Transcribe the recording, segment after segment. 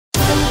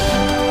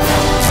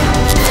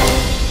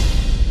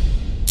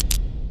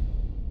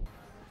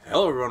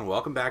Hello everyone,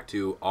 welcome back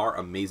to our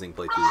amazing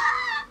playthrough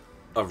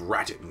of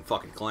Ratchet and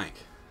fucking Clank.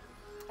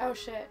 Oh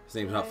shit. His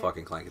name's not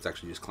fucking Clank, it's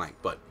actually just Clank,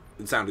 but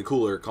it sounded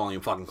cooler calling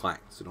him fucking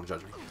Clank, so don't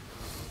judge me.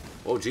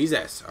 Oh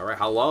Jesus, alright,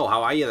 hello,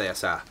 how are you there,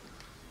 sir?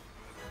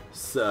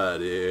 Sir,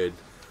 dude.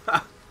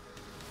 I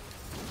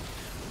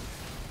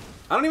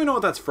don't even know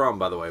what that's from,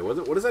 by the way.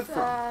 What is that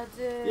from?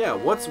 Dude. Yeah,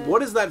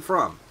 what is that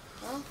from?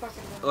 I don't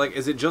fucking know. Like,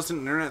 is it just an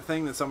internet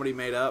thing that somebody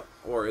made up?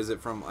 Or is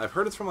it from... I've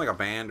heard it's from, like, a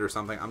band or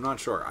something. I'm not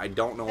sure. I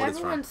don't know what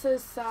Everyone it's from.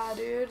 says "sa,"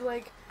 dude.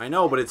 Like... I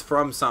know, but it's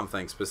from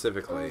something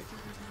specifically.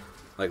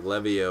 Like,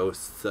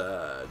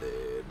 Leviosa,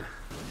 dude.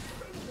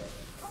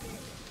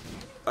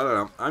 I don't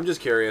know. I'm just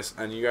curious.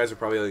 And you guys are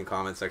probably in the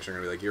comment section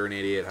going to be like, you're an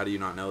idiot. How do you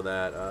not know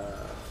that?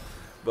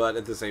 But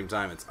at the same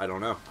time, I don't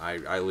know.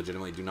 I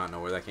legitimately do not know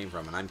where that came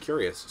from. And I'm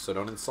curious, so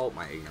don't insult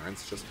my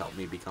ignorance. Just help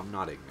me become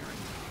not ignorant.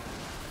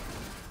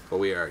 But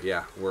we are,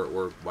 yeah,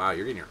 we're wow,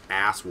 you're getting your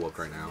ass whooped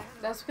right now.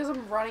 That's because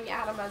I'm running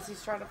at him as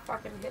he's trying to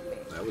fucking hit me.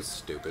 That was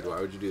stupid. Why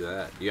would you do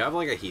that? Do you have,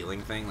 like, a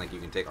healing thing? Like, you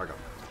can take, like, a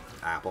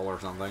apple or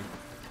something?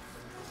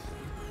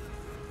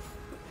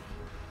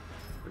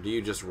 Or do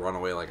you just run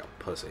away like a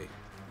pussy?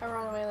 I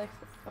run away like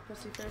a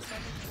pussy for a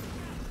second.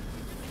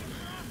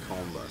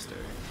 Comb buster.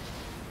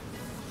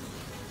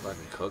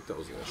 Fucking cook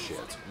those little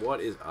shits.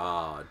 What is...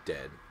 Ah,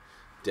 dead.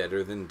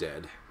 Deader than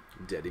dead.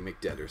 Deddy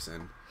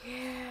McDedderson.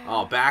 Yeah.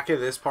 Oh, back at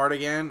this part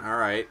again?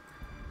 Alright.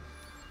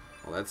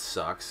 Well, that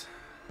sucks.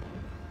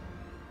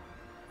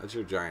 That's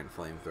your giant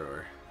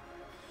flamethrower.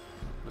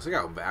 Looks like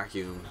I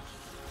vacuumed.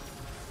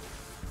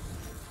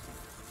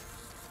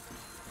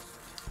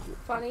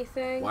 Funny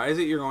thing. Why is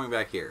it you're going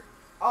back here?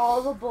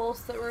 All the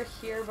bolts that were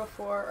here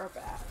before are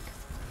back.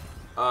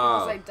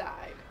 Oh. Because I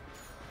died.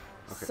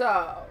 Okay.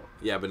 So.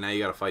 Yeah, but now you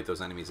gotta fight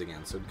those enemies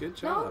again, so good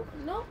job.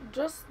 No,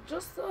 just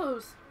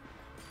those.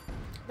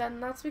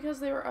 Then that's because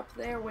they were up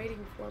there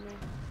waiting for me.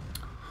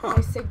 Huh.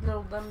 I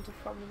signaled them to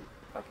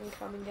fucking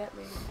come and get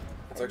me.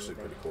 That's actually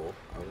pretty cool,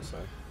 I would say,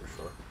 for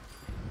sure.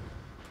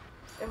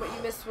 And what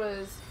you missed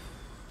was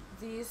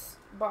these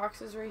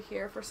boxes right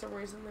here. For some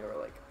reason, they were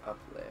like up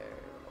there.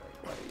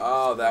 Like,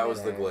 oh, that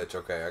was the glitch.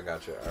 Okay, I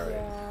gotcha. All right.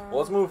 Yeah. Well,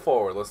 let's move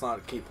forward. Let's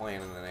not keep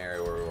playing in an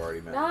area where we've already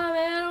been. Nah,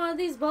 man, I don't want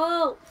these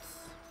bolts.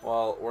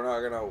 Well, we're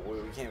not gonna. We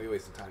can't be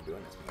wasting time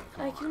doing this,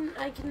 man.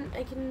 I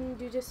can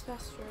do this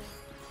faster.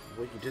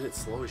 Well, you did it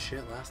slow as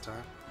shit last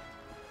time.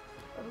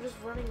 I'm just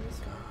running this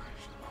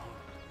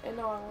way. I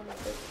know I want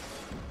to do.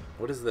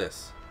 What is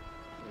this?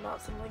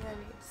 Not something I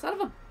need. Son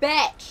of a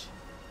bitch!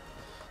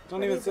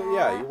 Don't even say.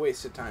 Yeah, you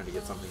wasted time to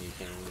get something you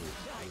can't use.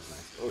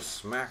 Nice. Oh,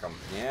 smack him.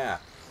 Yeah.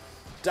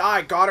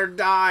 Die, Goddard,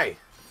 die!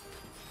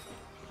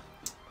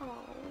 Oh,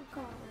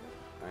 God.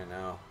 I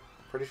know.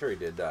 Pretty sure he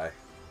did die.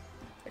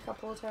 A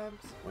couple of times.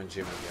 When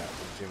Jimmy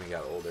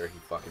got older, he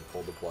fucking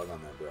pulled the plug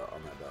on that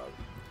dog.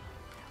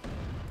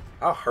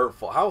 How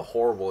hurtful, how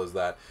horrible is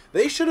that?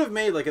 They should have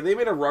made, like, if they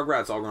made a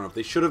Rugrats all grown up,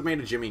 they should have made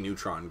a Jimmy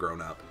Neutron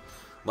grown up.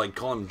 Like,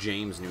 call him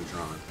James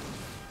Neutron.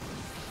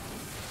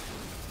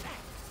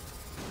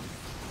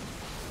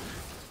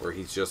 Where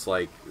he's just,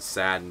 like,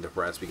 sad and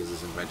depressed because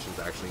his inventions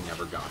actually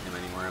never got him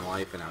anywhere in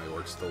life, and now he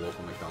works at the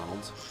local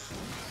McDonald's.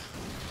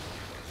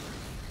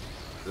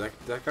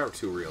 That got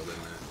too real,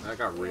 didn't it? That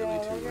got really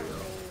too real.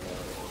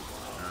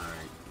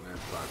 Alright,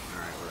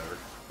 alright, whatever.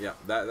 Yeah,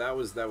 that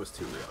was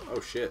too real. Oh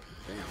shit.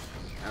 Damn.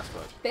 Ass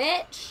fuck.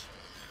 Bitch!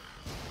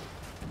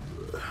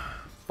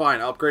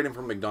 Fine, upgrade him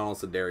from McDonald's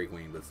to Dairy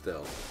Queen, but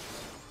still.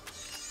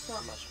 It's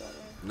not much better.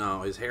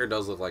 No, his hair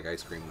does look like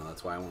ice cream though,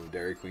 that's why I went with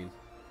Dairy Queen.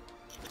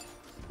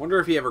 Wonder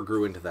if he ever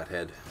grew into that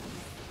head.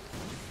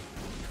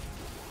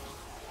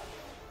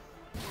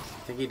 You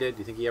think he did? Do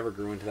you think he ever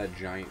grew into that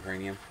giant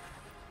cranium?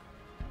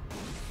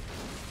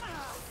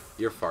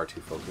 You're far too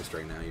focused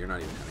right now. You're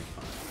not even having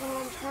fun.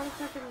 Oh, I'm trying to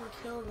fucking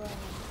kill them.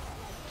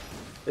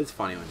 It's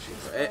funny when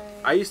she's...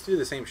 I used to do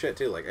the same shit,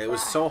 too. Like, it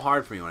was so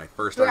hard for me when I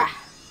first started...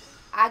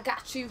 I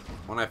got you.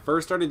 When I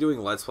first started doing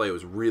Let's Play, it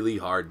was really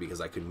hard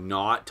because I could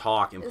not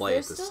talk and play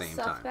at the same time. Is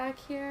there still stuff back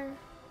here?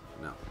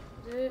 No.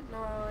 Did it? No,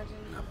 I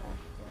didn't.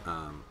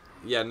 No.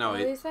 Yeah, no.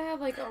 Well, at least I have,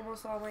 like,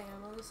 almost all my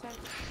ammo this time.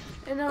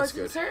 And no, That's it's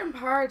in certain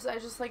parts, I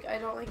just, like, I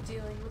don't like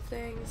dealing with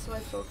things, so I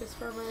focus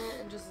for a minute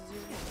and just zoom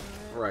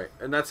in. Right,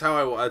 and that's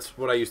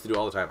what I used to do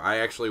all the time. I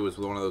actually was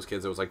one of those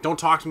kids that was like, don't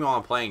talk to me while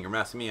I'm playing, you're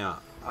messing me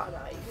up. Oh,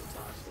 no, you can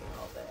talk to me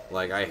all day.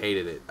 Like, I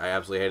hated it. I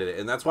absolutely hated it.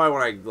 And that's why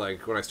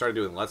when I started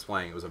doing Let's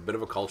Playing, it was a bit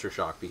of a culture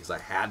shock because I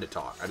had to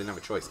talk. I didn't have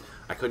a choice.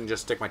 I couldn't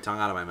just stick my tongue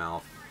out of my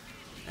mouth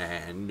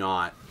and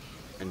not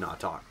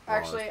talk.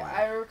 Actually,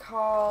 I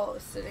recall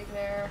sitting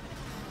there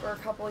for a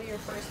couple of your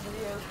first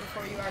videos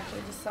before you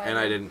actually decided. And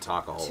I didn't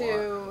talk a whole lot.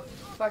 To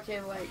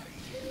fucking, like,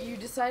 you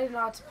decided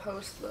not to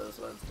post those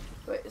ones,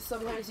 but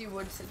sometimes you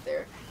would sit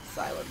there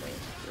silently.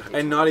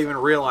 And not even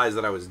realize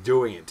that I was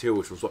doing it too,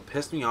 which was what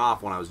pissed me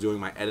off when I was doing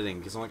my editing,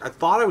 because I'm like, I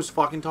thought I was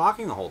fucking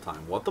talking the whole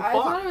time. What the fuck?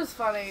 I thought it was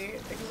funny,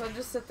 because I'd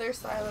just sit there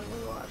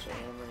silently watching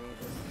them, and you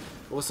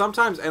just... Well,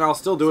 sometimes, and I'll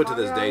still do it to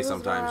this Smart day guys as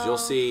sometimes. well. You'll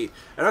see,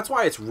 and that's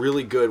why it's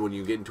really good when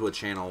you get into a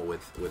channel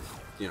with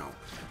you know,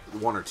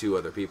 1 or 2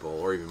 other people,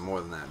 or even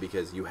more than that,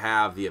 because you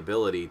have the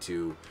ability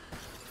to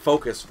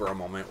focus for a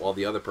moment while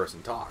the other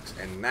person talks,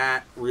 and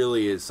that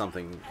really is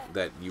something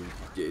that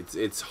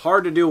it's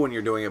hard to do when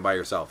you're doing it by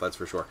yourself. That's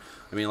for sure.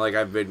 I mean, like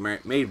I've been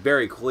made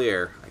very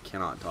clear. I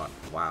cannot talk.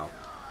 Wow.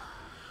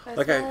 That's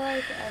Like my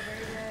life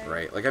every day.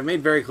 Right. Like I've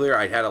made very clear.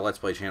 I had a Let's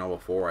Play channel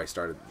before I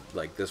started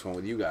like this one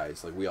with you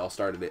guys. Like we all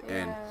started it,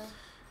 and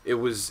it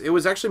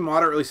was actually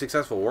moderately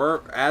successful. We're,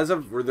 as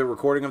of the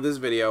recording of this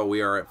video, we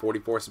are at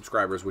 44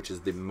 subscribers, which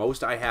is the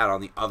most I had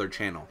on the other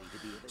channel.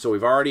 So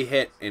we've already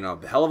hit, in a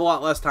hell of a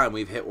lot less time,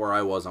 we've hit where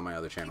I was on my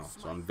other channel.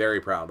 So I'm very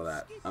proud of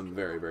that. I'm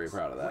very, very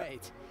proud of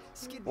that.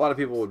 A lot of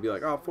people would be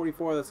like, oh,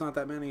 44, that's not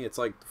that many. It's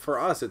like, for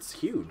us, it's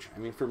huge. I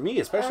mean, for me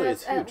especially,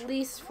 it's huge. At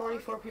least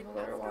 44 people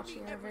that are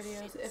watching our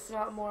videos, if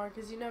not more,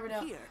 because you never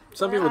know.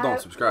 Some people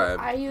don't subscribe.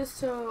 I used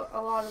to,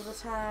 a lot of the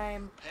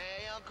time,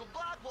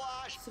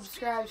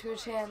 subscribe to a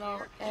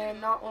channel,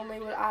 and not only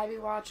would I be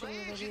watching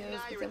the videos,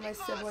 but then my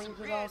siblings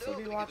would also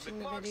be watching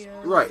the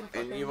videos. Right,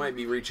 and you might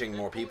be reaching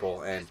more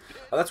people, and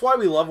that's why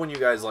we love when you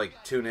guys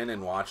like tune in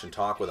and watch and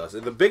talk with us.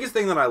 And the biggest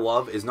thing that I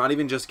love is not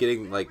even just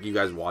getting like you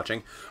guys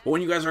watching, but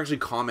when you guys are actually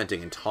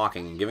commenting and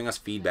talking and giving us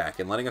feedback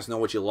and letting us know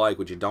what you like,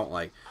 what you don't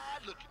like.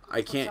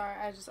 I can't. Sorry,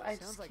 I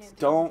just can't.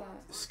 Don't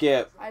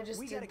skip. I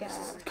just did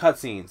that.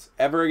 Cutscenes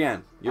ever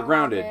again. You're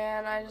grounded.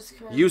 Man, I just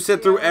couldn't You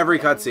sit through every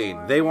anything cutscene.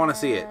 anymore, They want to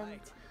see it. man.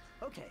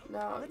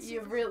 No,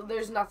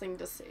 there's nothing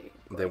to see.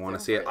 They want to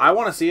there see it. really I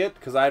want to see it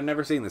because I've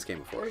never seen this game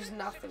before. There's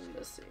nothing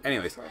to see.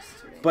 Anyways,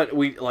 Trust me. but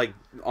we like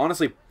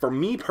honestly, for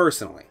me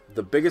personally,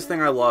 the biggest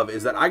thing I love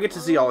is that I get to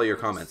see all of your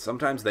comments.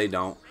 Sometimes they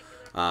don't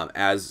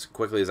as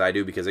quickly as I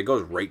do because it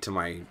goes right to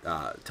my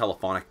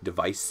telephonic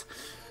device.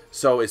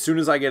 So as soon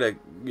as I get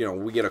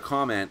we get a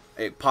comment,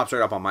 it pops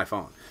right up on my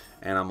phone.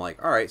 And I'm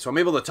like, all right, so I'm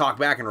able to talk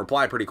back and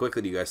reply pretty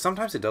quickly to you guys.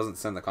 Sometimes it doesn't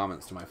send the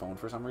comments to my phone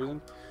for some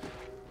reason.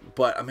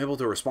 But I'm able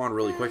to respond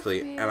really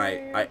quickly, and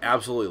I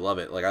absolutely love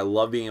it. Like, I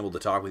love being able to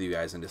talk with you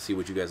guys and to see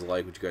what you guys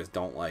like, what you guys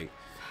don't like.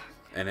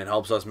 And it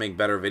helps us make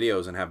better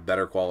videos and have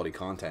better quality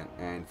content.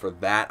 And for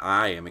that,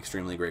 I am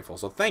extremely grateful.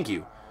 So thank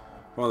you.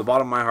 From the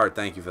bottom of my heart,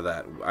 thank you for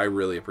that. I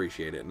really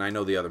appreciate it. And I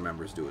know the other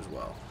members do as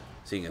well.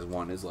 Seeing as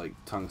one is, like,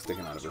 tongue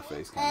sticking out of her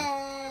face,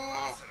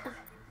 kind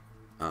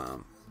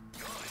of.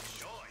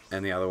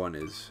 And the other one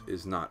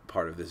is not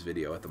part of this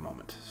video at the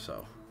moment,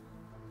 so.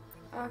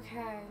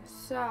 Okay,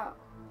 so.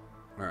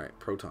 Alright,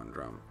 proton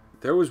drum.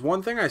 There was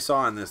one thing I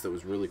saw in this that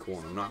was really cool,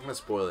 and I'm not going to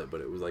spoil it,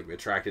 but it was like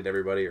attracted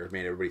everybody or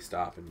made everybody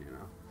stop, and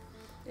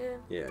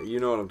Yeah. you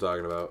know what I'm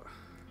talking about.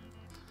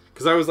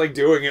 Because I was like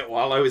doing it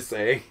while I was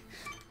saying.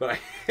 But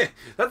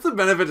that's the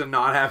benefit of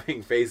not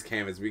having face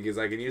cam, is because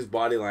I can use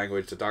body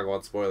language to talk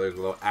about spoilers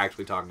without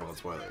actually talking about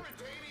spoilers.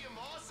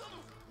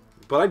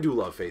 But I do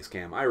love face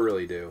cam, I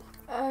really do.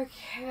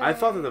 Okay. I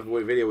thought that the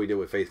video we did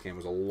with face cam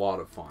was a lot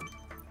of fun.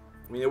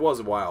 I mean, it was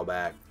a while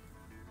back.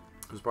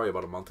 It was probably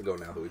about a month ago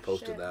now that we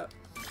posted that.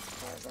 As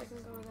far as I can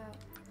go with that.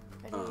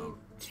 I need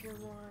 2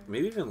 more.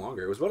 Maybe even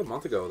longer. It was about a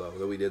month ago, though,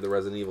 that we did the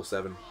Resident Evil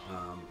 7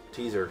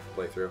 teaser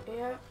playthrough.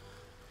 Yeah.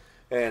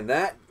 And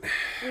that...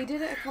 We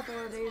did it a couple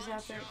of days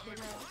after it came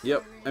out.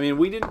 Yep. I mean,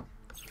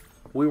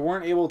 we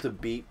weren't able to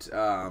beat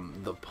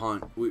the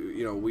punch.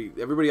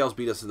 Everybody else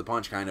beat us to the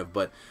punch, kind of,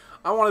 but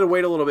I wanted to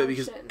wait a little bit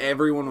because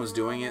everyone was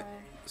doing it,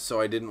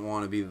 so I didn't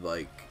want to be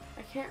like...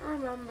 I can't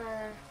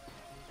remember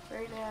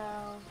right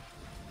now.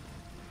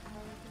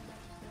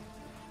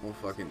 We'll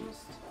fucking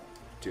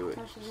do it.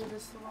 I should do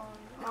this long.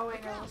 Oh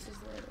wait, no, this is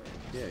later.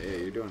 Yeah,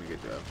 you're doing a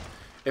good job.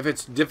 If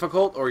it's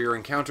difficult or you're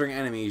encountering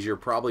enemies, you're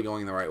probably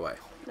going the right way.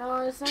 No,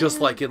 it's not Just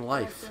even like in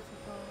life.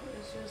 difficult.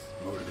 It's just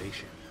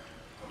Motivation.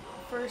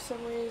 for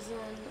some reason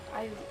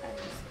I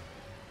just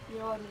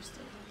you'll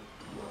understand.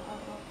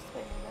 I'll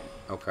explain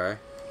it. Okay.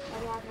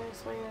 I'm not gonna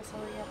explain it until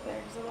we get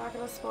there because I'm not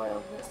gonna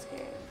spoil this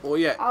game. Well,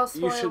 yeah, I'll you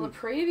spoil should. the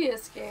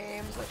previous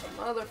games like a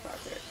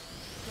motherfucker.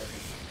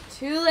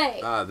 Too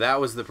late. That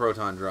was the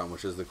proton drum,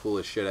 which is the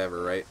coolest shit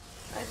ever, right?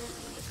 I didn't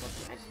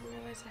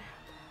realize I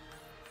had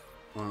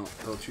that. Well,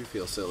 don't you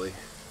feel silly.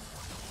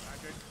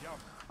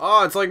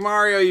 Oh, it's like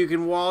Mario. You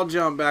can wall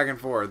jump back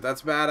and forth.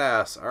 That's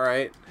badass. All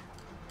right.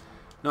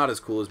 Not as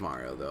cool as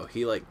Mario, though.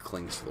 He, like,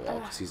 clings to the wall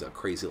because he's a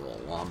crazy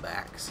little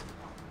Lombax.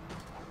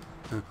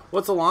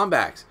 What's a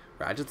Lombax?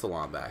 Ratchet's a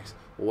Lombax.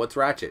 Well, what's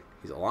Ratchet?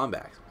 He's a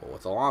Lombax. Well,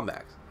 what's a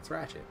Lombax? It's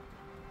Ratchet.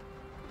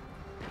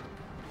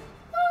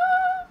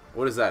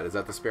 What is that? Is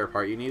that the spare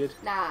part you needed?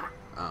 Nah.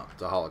 Oh,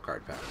 it's a holo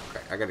card pack.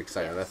 Okay, I got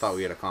excited. I thought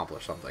we had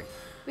accomplished something.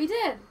 We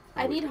did.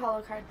 I need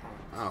holo card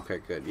packs. Oh, okay,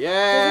 good.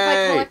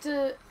 Because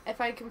Yay! if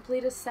I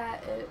complete a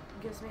set, it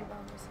gives me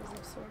bonuses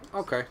of sorts.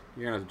 Okay,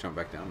 you're gonna have to jump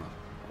back down though.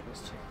 I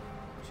was checking.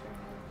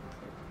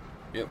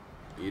 Yep,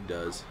 it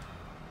does.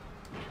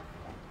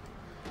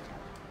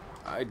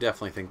 I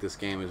definitely think this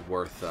game is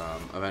worth.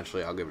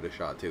 Eventually, I'll give it a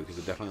shot too, because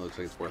it definitely looks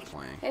like it's worth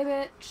playing. Hey,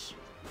 bitch.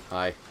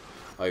 Hi.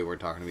 Oh, you weren't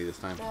talking to me this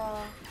time. No.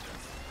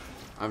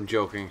 I'm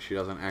joking. She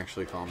doesn't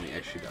actually call me.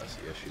 Yes, she does.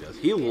 Yes, she does.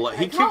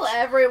 He call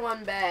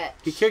everyone bitch.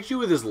 He kicked you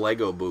with his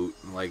Lego boot.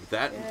 Like,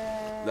 that.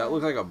 Yeah. That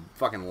looked like a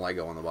fucking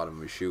Lego on the bottom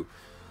of his shoe.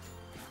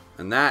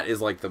 And that is,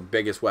 like, the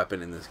biggest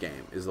weapon in this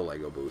game, is the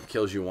Lego boot. It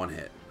kills you one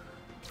hit.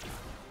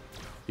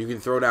 You can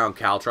throw down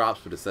caltrops,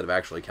 but instead of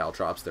actually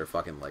caltrops, they're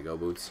fucking Lego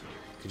boots.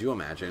 Could you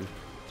imagine?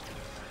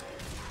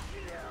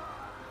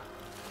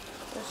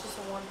 That's just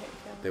a one-hit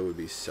kill. They would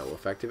be so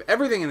effective.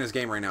 Everything in this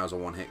game right now is a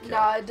one-hit kill.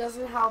 No, it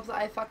doesn't help that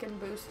I fucking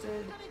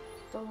boosted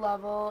the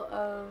level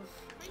of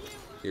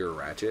Your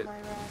Ratchet? my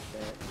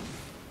Ratchet.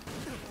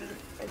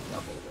 I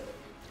doubled it.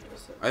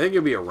 I think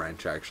it'd be a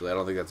wrench, actually. I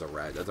don't think that's a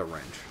rat. That's a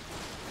wrench.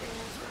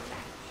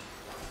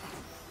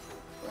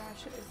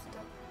 Ratchet is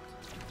doubled.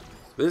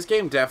 This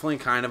game definitely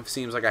kind of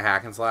seems like a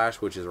hack and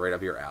slash, which is right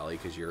up your alley,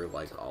 because you're,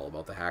 like, all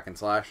about the hack and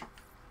slash.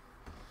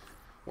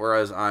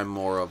 Whereas I'm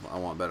more of, I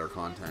want better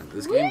content.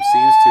 This game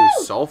seems to,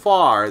 so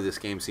far, this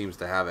game seems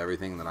to have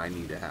everything that I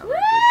need to have in a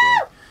good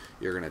game.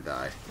 You're gonna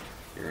die.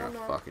 You're gonna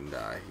fucking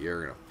die.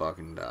 You're gonna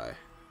fucking die.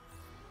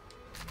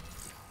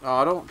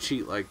 Oh, don't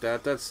cheat like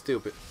that. That's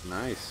stupid.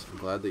 Nice. I'm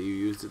glad that you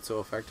used it so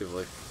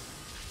effectively.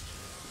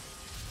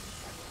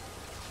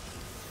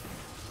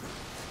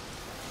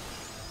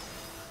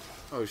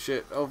 Oh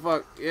shit. Oh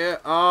fuck. Yeah.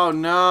 Oh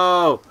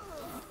no.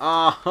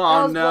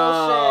 Oh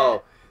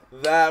no.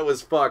 Bullshit. That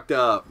was fucked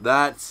up.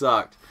 That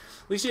sucked.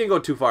 At least you didn't go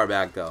too far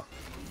back though.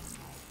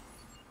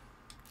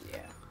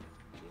 Yeah.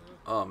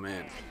 Oh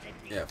man.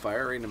 Yeah,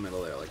 fire right in the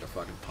middle there like a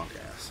fucking punk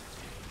ass.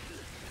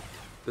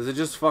 Does it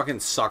just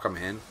fucking suck them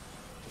in?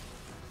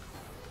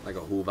 Like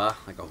a hoover?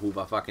 Like a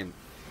hoover fucking...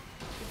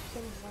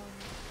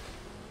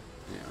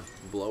 Yeah.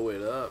 Blow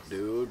it up,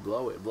 dude.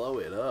 Blow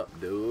it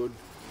up, dude.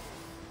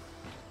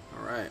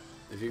 Alright.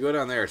 If you go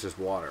down there, it's just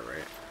water,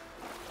 right?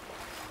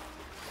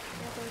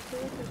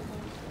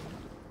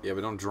 Yeah,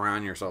 but don't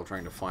drown yourself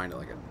trying to find it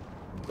like a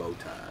bow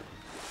tie.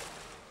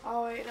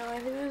 Oh, wait, no, I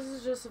think this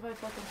is just if I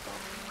fucking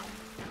fall.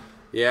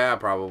 Yeah,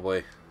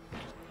 probably.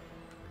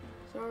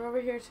 So we're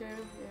over here, too. Yeah. Is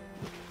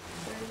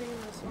there anything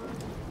in this one?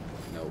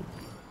 Nope.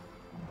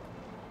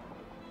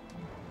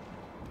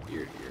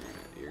 You're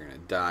gonna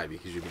die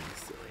because you're being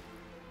silly.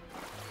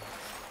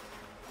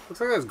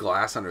 Looks like there's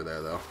glass under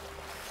there, though.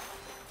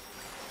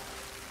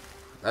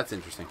 That's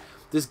interesting.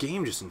 This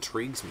game just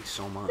intrigues me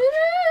so much.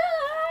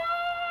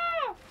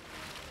 I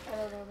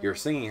don't know. Your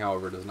singing,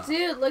 however, does not.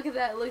 Dude, look at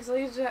that. It looks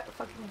like it's got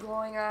fucking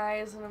glowing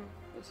eyes, and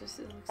it just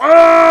it looks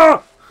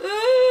Ah!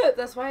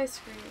 That's why I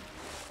scream.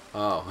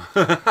 Oh.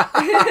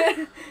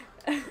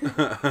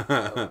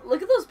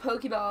 Look at those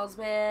Pokeballs,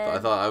 man. I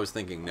thought I was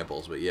thinking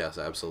nipples, but yes,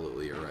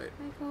 absolutely, you're right.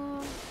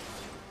 Michael.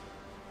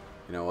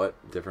 You know what?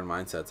 Different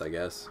mindsets, I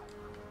guess.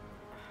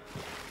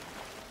 What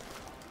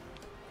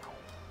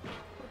are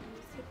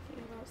you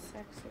thinking about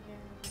sex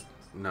again?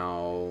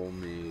 No,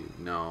 me,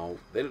 no.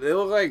 They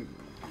look like,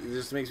 it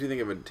just makes me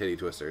think of a titty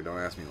twister. Don't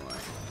ask me why.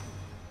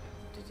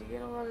 Did you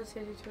get a lot of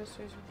titty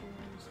twisters when you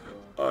were in school?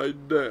 I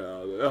did.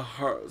 It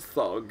hurts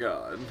so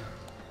good.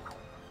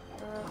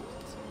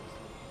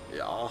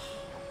 Yeah.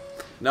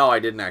 No, I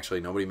didn't actually.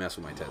 Nobody messed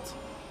with my tits.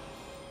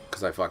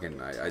 Because I fucking,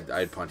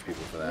 I'd punch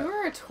people for that. You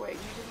were a twig. You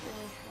didn't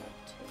really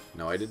have tits.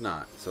 No, I did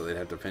not. So they'd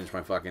have to pinch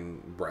my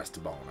fucking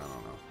breastbone. I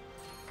don't know.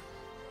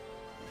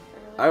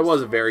 I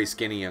was a very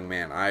skinny young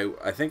man.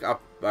 I think I'm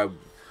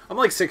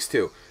like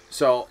 6'2".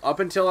 So up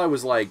until I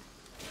was like,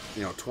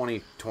 you know,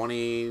 20,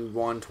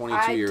 21,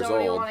 22 years old. I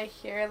don't even want to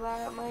hear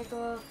that,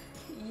 Michael.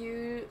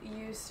 You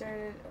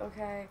started,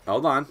 okay.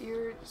 Hold on.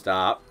 You're...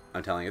 Stop.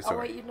 I'm telling a story.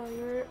 Oh, wait,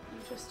 you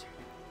just turned...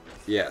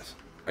 Yes.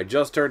 I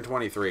just turned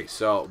 23,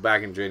 so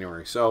back in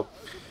January. So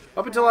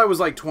up until I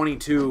was like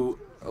 22,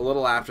 a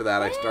little after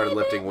that, I started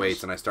lifting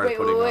weights and I started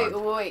putting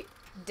on... Wait.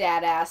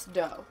 Dad ass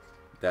dough.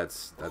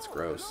 That's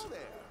gross.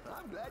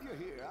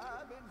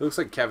 It looks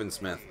like Kevin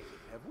Smith.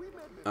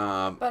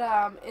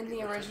 But in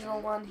the original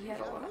one, he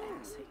had a lot of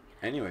ass.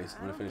 Anyways,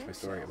 I'm going to finish my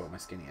story about my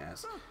skinny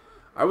ass.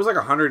 I was like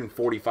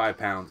 145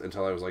 pounds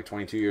until I was like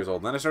 22 years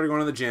old. Then I started going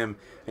to the gym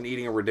and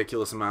eating a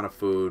ridiculous amount of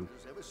food.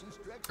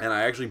 And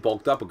I actually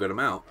bulked up a good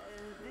amount.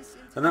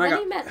 And then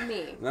you met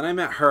me. Then I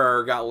met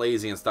her, got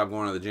lazy, and stopped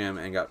going to the gym,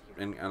 and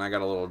I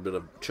got a little bit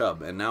of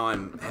chub. And now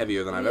I'm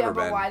heavier than I've ever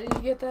been. Yeah, but why did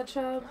you get that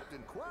chub?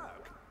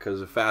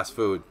 Because of fast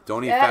food.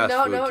 Don't eat fast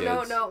food,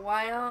 kids. No.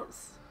 Why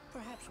else?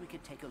 Perhaps we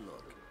could take a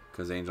look.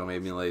 Because Angel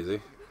made me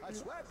lazy.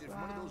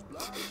 Wow.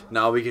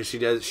 No, because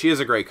she is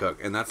a great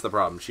cook, and that's the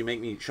problem. She'll make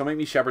me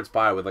shepherd's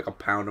pie with like a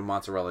pound of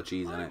mozzarella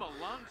cheese in it,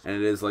 and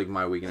it is like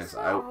my weakness.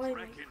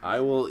 I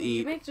will eat.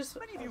 You make just.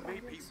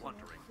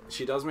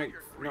 She does make.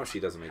 No,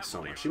 she doesn't make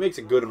so much. She makes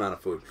a good amount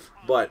of food,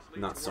 but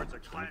not so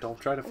much. Don't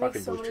try to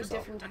fucking boost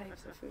yourself. Different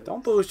types of food.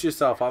 Don't boost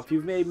yourself up.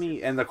 You've made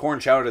me. And the corn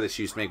chowder that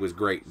she used to make was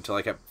great until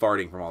I kept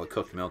farting from all the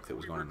cooked milk that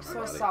was going into my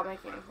body. So stop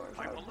making corn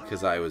chowder.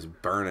 Because I was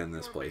burning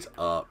this place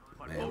up.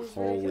 Man,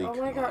 holy oh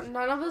my god,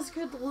 none of us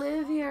could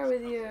live here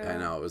with you. I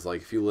know, it was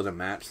like if you lit a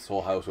match, this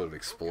whole house would have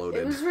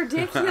exploded. It was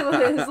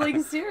ridiculous, like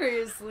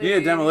seriously. You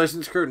need a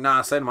demolition crew?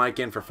 Nah, send Mike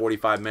in for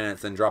 45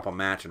 minutes, then drop a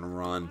match and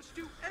run.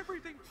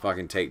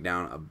 fucking take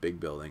down a big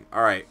building.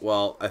 All right,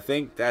 well, I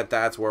think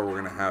that's where we're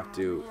gonna have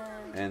to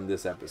end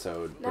this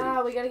episode.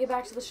 No, we gotta get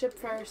back to the ship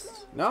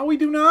first. No, we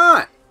do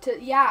not.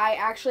 Yeah, I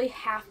actually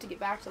have to get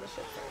back to the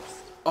ship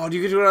first. Oh, do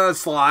you get to do it on a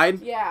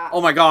slide? Yeah.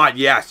 Oh my God,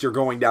 yes, you're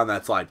going down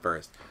that slide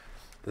first.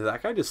 Did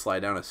that guy just slide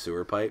down a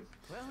sewer pipe?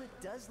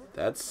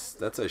 That's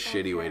a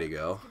shitty way to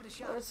go.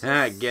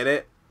 Get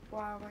it?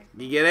 Wow.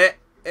 You get it?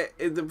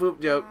 It's a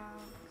poop joke.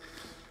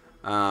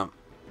 Wow.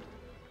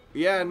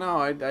 Yeah, no,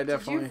 I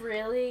definitely. Did you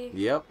really?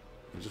 Yep,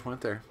 I just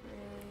went there.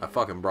 Really? I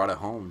fucking brought it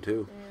home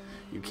too.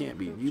 Really? You can't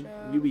be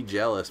you be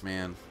jealous,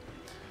 man.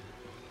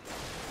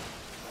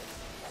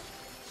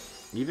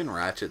 Even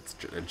Ratchet's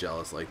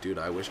jealous. Like, dude,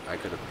 I wish I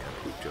could have made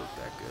a poop joke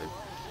that good.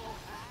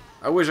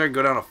 I wish I could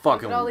go down a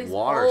fucking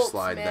water bolts,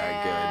 slide man.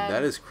 that good.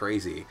 That is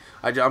crazy.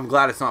 I'm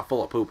glad it's not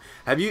full of poop.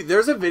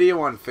 There's a video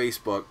on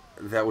Facebook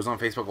that was on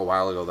Facebook a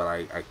while ago that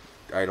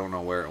I don't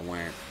know where it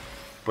went.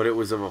 But it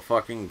was of a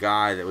fucking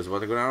guy that was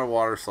about to go down a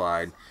water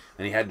slide,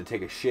 and he had to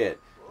take a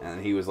shit,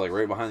 and he was like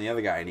right behind the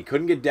other guy, and he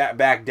couldn't get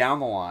back down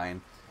the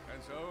line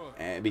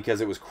because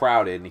it was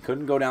crowded, and he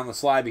couldn't go down the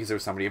slide because there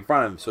was somebody in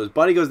front of him. So his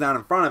buddy goes down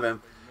in front of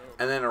him,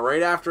 and then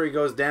right after he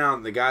goes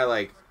down, the guy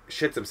like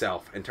shits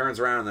himself and turns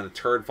around, and then a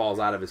turd falls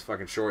out of his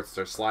fucking shorts and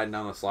starts sliding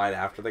down the slide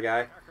after the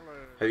guy.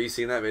 Have you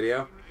seen that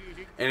video?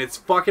 And it's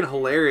fucking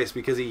hilarious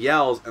because he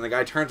yells and the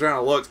guy turns around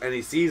and looks and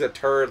he sees a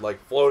turd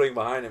like floating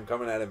behind him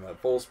coming at him at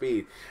full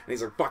speed. And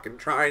he's like fucking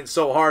trying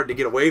so hard to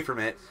get away from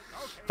it.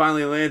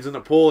 Finally lands in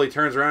the pool. He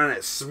turns around and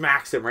it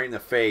smacks him right in the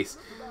face.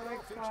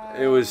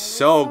 It was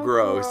so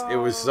gross. It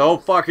was so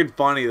fucking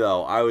funny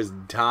though. I was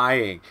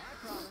dying.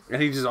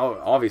 And he just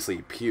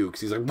obviously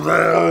pukes. He's like,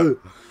 bleh!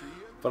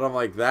 But I'm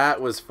like,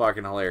 that was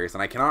fucking hilarious.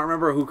 And I cannot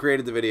remember who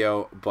created the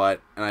video,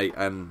 but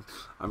I'm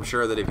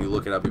sure that if you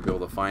look it up, you'll be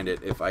able to find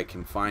it. If I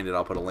can find it,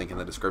 I'll put a link in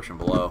the description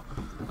below.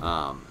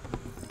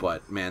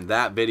 But, man,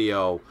 that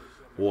video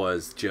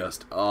was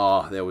just,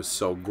 that was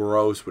so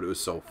gross, but it was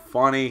so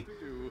funny.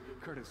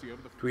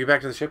 Did we get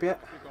back to the ship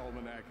yet?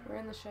 We're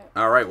in the ship.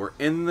 All right, we're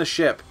in the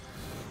ship.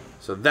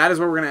 So that is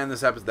where we're going to end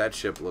this episode. That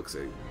ship looks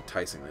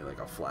enticingly like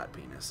a flat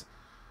penis.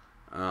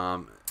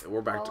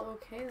 We're back to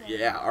okay, then.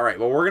 yeah. All right.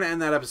 Well, we're gonna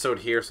end that episode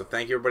here. So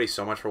thank you everybody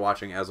so much for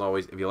watching. As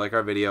always, if you like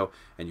our video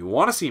and you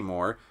want to see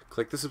more,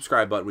 click the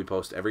subscribe button. We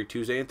post every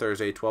Tuesday and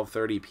Thursday,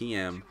 12:30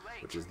 p.m.,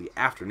 which is the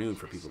afternoon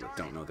for people that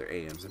don't know their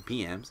AMs and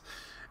PMs.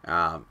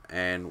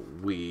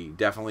 And we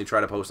definitely try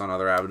to post on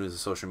other avenues of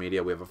social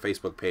media. We have a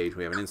Facebook page.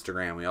 We have an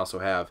Instagram. We also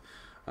have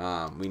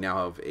we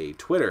now have a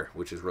Twitter,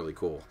 which is really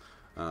cool.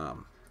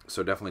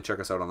 So definitely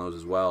check us out on those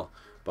as well.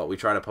 But we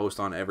try to post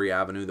on every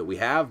avenue that we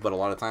have, but a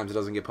lot of times it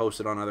doesn't get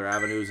posted on other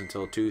avenues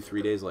until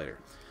 2-3 days later.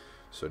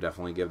 So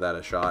definitely give that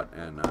a shot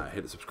and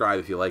hit subscribe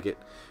if you like it.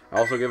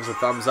 Also give us a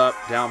thumbs up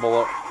down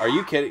below. Are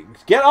you kidding?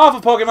 Get off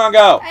of Pokemon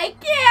Go! I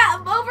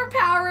can't! I'm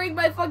overpowering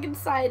my fucking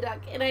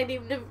Psyduck, and I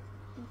named him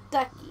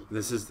Ducky.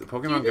 This is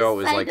Pokemon Go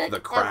is like the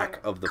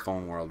crack of the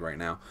phone world right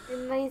now.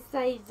 And my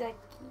Psyduck.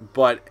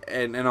 But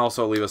and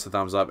also leave us a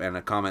thumbs up and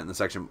a comment in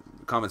the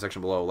comment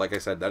section below. Like I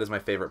said, that is my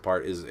favorite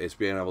part is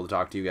being able to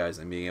talk to you guys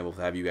and being able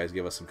to have you guys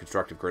give us some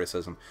constructive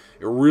criticism.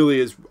 It really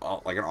is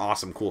like an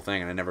awesome, cool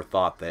thing, and I never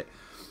thought that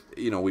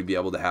we'd be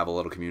able to have a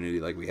little community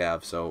like we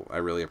have. So I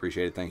really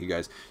appreciate it. Thank you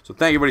guys. So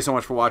thank you everybody so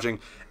much for watching.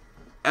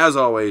 As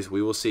always,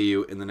 we will see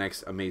you in the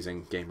next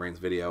amazing Game Brains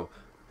video.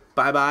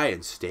 Bye bye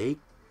and stay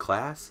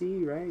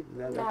classy, right?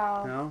 Is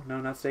that No. No,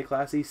 not stay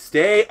classy.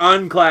 Stay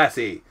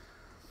unclassy.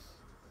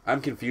 I'm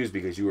confused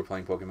because you were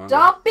playing Pokemon Go.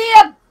 Don't be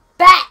a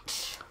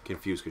bitch!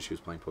 Confused because she was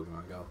playing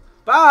Pokemon Go.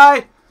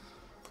 Bye!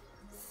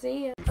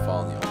 See ya.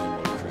 Fall in the only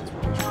mode of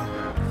transportation.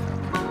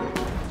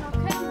 How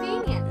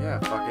convenient. Yeah,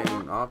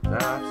 fucking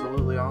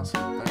absolutely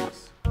awesome.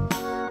 Thanks.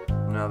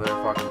 Now there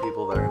are fucking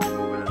people that are going to be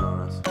moving in on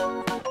us.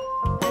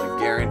 I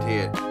guarantee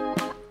it.